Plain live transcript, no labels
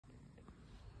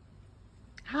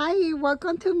Hi,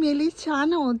 welcome to Millie's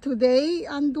channel. Today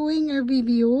I'm doing a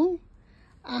review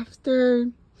after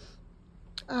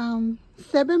 7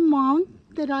 months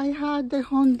that I had the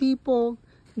Home Depot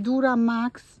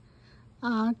Duramax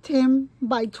 10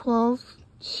 by 12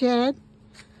 shed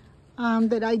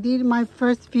that I did my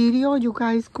first video. You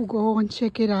guys could go and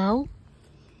check it out.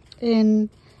 And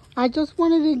I just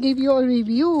wanted to give you a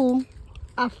review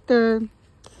after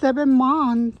 7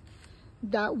 months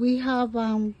that we have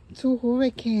 2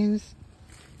 hurricanes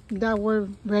that were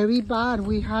very bad.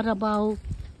 We had about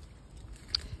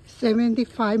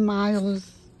 75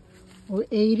 miles or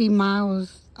 80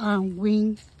 miles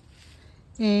wind,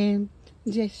 and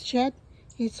the shed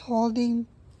is holding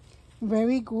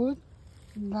very good,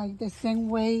 like the same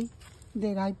way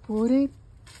that I put it.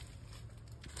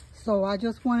 So I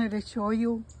just wanted to show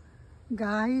you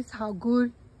guys how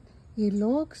good it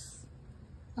looks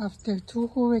after 2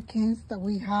 hurricanes that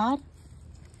we had.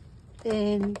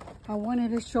 And I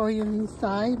wanted to show you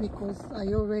inside because I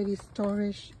already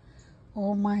storage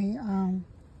all my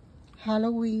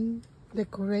Halloween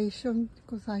decoration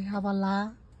because I have a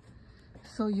lot,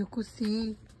 so you could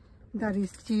see that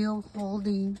it's still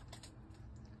holding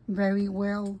very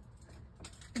well.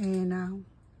 And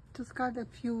just got a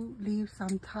few leaves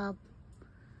on top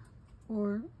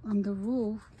or on the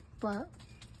roof, but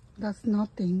that's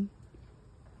nothing.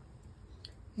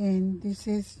 And this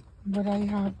is what I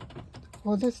have,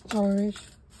 all the storage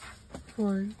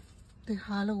for the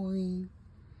Halloween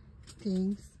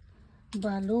things.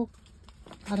 But look,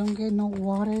 I don't get no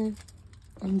water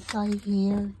inside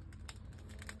here.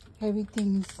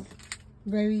 Everything is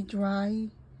very dry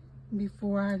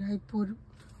before I put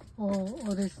all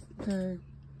the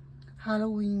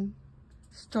Halloween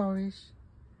storage,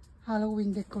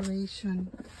 Halloween decoration.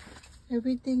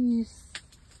 Everything is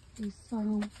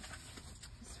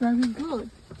very good.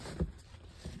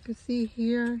 You can see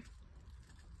here,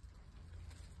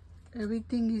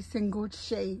 everything is in good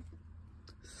shape.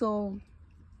 So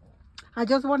I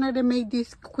just wanted to make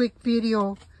this quick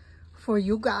video for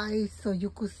you guys so you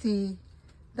could see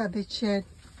that the shed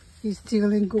is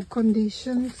still in good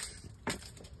conditions,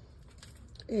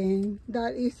 and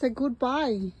that is a good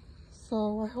buy.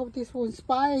 So I hope this will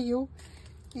inspire you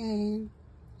and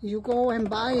you go and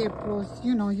buy it. Plus,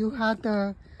 you know, you had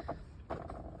the,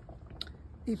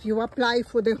 if you apply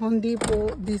for the Home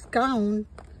Depot discount,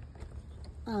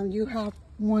 you have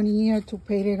 1 year to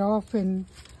pay it off, and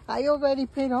I already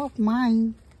paid off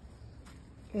mine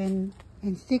in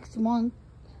 6 months.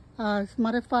 As a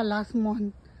matter of fact, last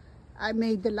month I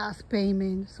made the last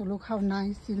payment. So look how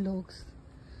nice it looks.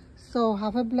 So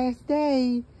have a blessed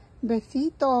day.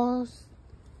 Besitos.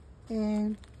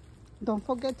 And don't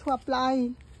forget to apply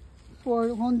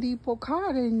for Home Depot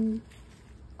card. And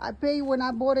I paid, when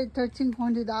I bought it,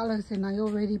 $1,300, and I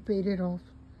already paid it off.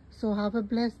 So have a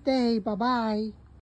blessed day. Bye-bye.